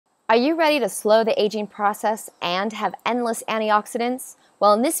Are you ready to slow the aging process and have endless antioxidants?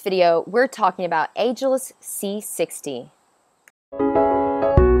 Well, in this video, we're talking about Ageless C60.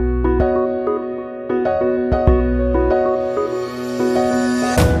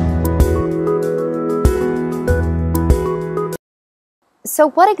 So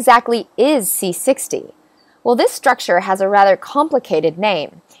what exactly is C60? Well, this structure has a rather complicated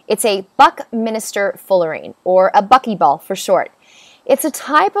name. It's a buckminsterfullerene, or a buckyball for short. It's a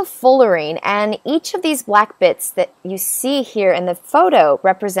type of fullerene, and each of these black bits that you see here in the photo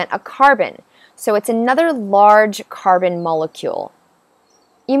represent a carbon. So it's another large carbon molecule.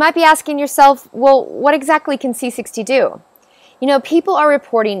 You might be asking yourself, well, what exactly can C60 do? You know, people are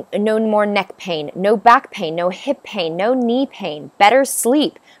reporting no more neck pain, no back pain, no hip pain, no knee pain, better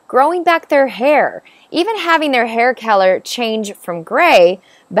sleep, growing back their hair, even having their hair color change from gray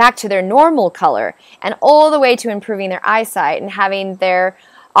back to their normal color, and all the way to improving their eyesight and having their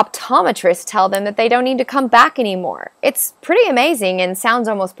optometrist tell them that they don't need to come back anymore. It's pretty amazing and sounds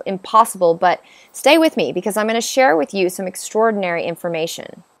almost impossible, but stay with me because I'm going to share with you some extraordinary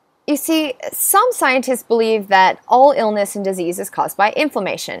information. You see, some scientists believe that all illness and disease is caused by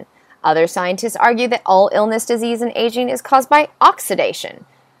inflammation. Other scientists argue that all illness, disease, and aging is caused by oxidation.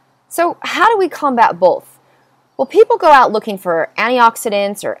 So how do we combat both? Well, people go out looking for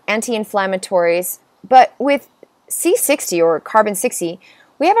antioxidants or anti-inflammatories, but with C60 or carbon 60,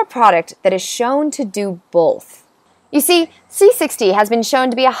 we have a product that is shown to do both. You see, C60 has been shown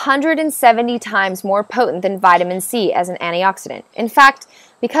to be 170 times more potent than vitamin C as an antioxidant. In fact,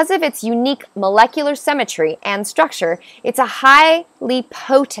 because of its unique molecular symmetry and structure, it's a highly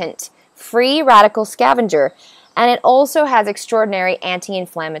potent free radical scavenger, and it also has extraordinary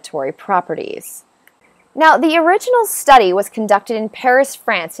anti-inflammatory properties. Now, the original study was conducted in Paris,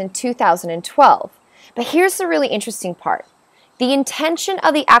 France in 2012, but here's the really interesting part. The intention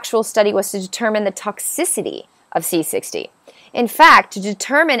of the actual study was to determine the toxicity of C60. In fact, to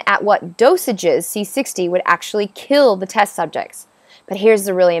determine at what dosages C60 would actually kill the test subjects. But here's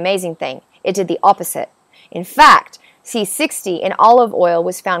the really amazing thing. It did the opposite. In fact, C60 in olive oil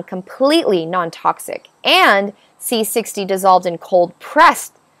was found completely non-toxic, and C60 dissolved in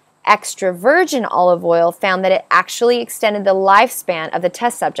cold-pressed extra virgin olive oil found that it actually extended the lifespan of the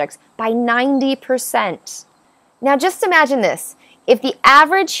test subjects by 90%. Now just imagine this. If the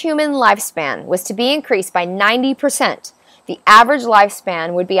average human lifespan was to be increased by 90%, the average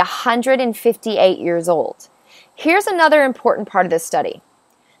lifespan would be 158 years old. Here's another important part of this study.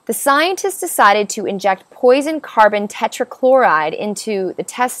 The scientists decided to inject poison carbon tetrachloride into the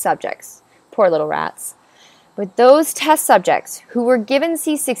test subjects. Poor little rats. But those test subjects who were given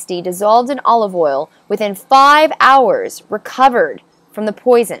C60 dissolved in olive oil within 5 hours recovered from the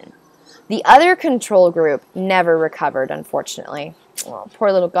poison. The other control group never recovered, unfortunately. Well,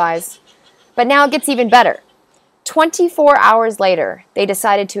 poor little guys. But now it gets even better. 24 hours later, they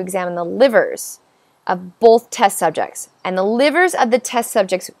decided to examine the livers of both test subjects. And the livers of the test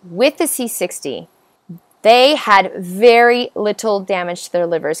subjects with the C60, they had very little damage to their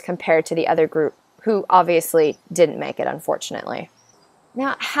livers compared to the other group, who obviously didn't make it, unfortunately.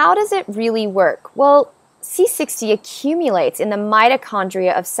 Now, how does it really work? Well, C60 accumulates in the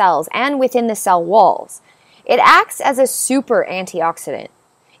mitochondria of cells and within the cell walls. It acts as a super antioxidant.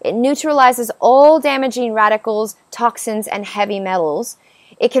 It neutralizes all damaging radicals, toxins, and heavy metals.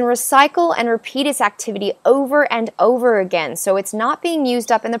 It can recycle and repeat its activity over and over again, so it's not being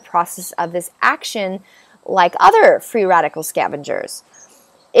used up in the process of this action like other free radical scavengers.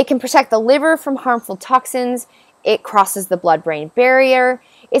 It can protect the liver from harmful toxins. It crosses the blood-brain barrier.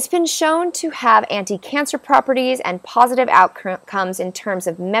 It's been shown to have anti-cancer properties and positive outcomes in terms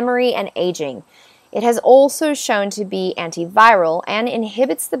of memory and aging. It has also shown to be antiviral and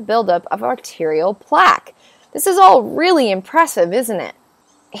inhibits the buildup of arterial plaque. This is all really impressive, isn't it?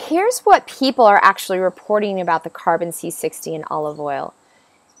 Here's what people are actually reporting about the carbon C60 in olive oil.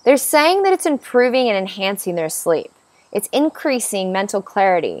 They're saying that it's improving and enhancing their sleep. It's increasing mental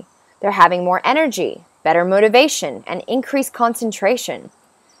clarity. They're having more energy, better motivation, and increased concentration.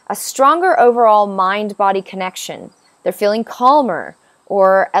 A stronger overall mind-body connection. They're feeling calmer,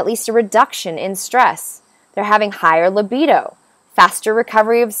 or at least a reduction in stress. They're having higher libido, faster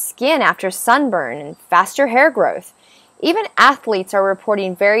recovery of skin after sunburn, and faster hair growth. Even athletes are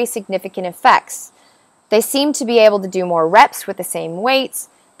reporting very significant effects. They seem to be able to do more reps with the same weights.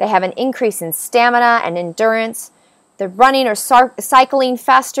 They have an increase in stamina and endurance. They're running or cycling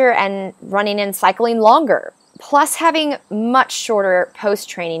faster and running and cycling longer, plus having much shorter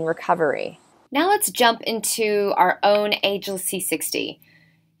post-training recovery. Now let's jump into our own Ageless C60.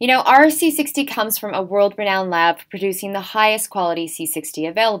 You know, our C60 comes from a world-renowned lab producing the highest quality C60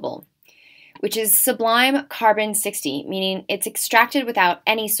 available, which is sublime carbon 60, meaning it's extracted without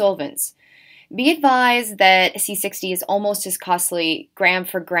any solvents. Be advised that C60 is almost as costly gram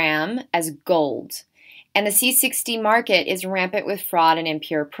for gram as gold, and the C60 market is rampant with fraud and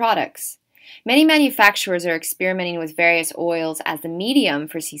impure products. Many manufacturers are experimenting with various oils as the medium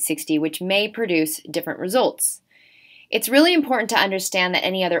for C60, which may produce different results. It's really important to understand that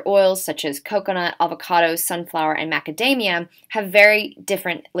any other oils, such as coconut, avocado, sunflower, and macadamia, have very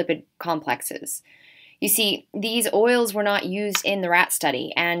different lipid complexes. You see, these oils were not used in the rat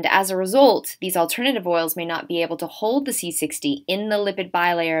study, and as a result, these alternative oils may not be able to hold the C60 in the lipid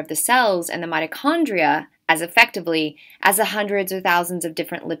bilayer of the cells and the mitochondria as effectively as the hundreds or thousands of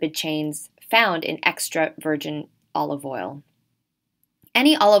different lipid chains found in extra virgin olive oil.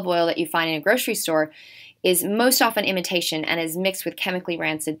 Any olive oil that you find in a grocery store is most often imitation and is mixed with chemically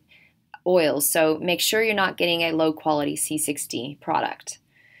rancid oils, so make sure you're not getting a low-quality C60 product.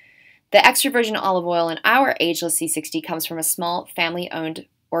 The extra virgin olive oil in our Ageless C60 comes from a small family-owned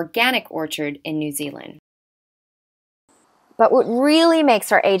organic orchard in New Zealand. But what really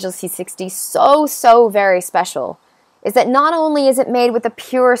makes our Ageless C60 so very special is that not only is it made with the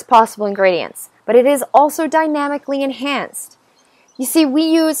purest possible ingredients, but it is also dynamically enhanced. You see, we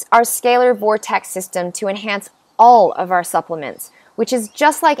use our Scalar Vortex system to enhance all of our supplements, which is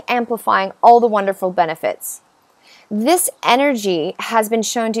just like amplifying all the wonderful benefits. This energy has been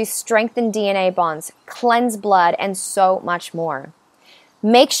shown to strengthen DNA bonds, cleanse blood, and so much more.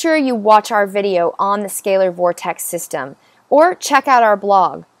 Make sure you watch our video on the Scalar Vortex system or check out our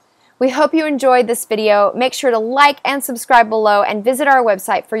blog. We hope you enjoyed this video. Make sure to like and subscribe below and visit our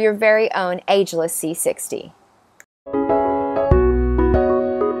website for your very own Ageless C60.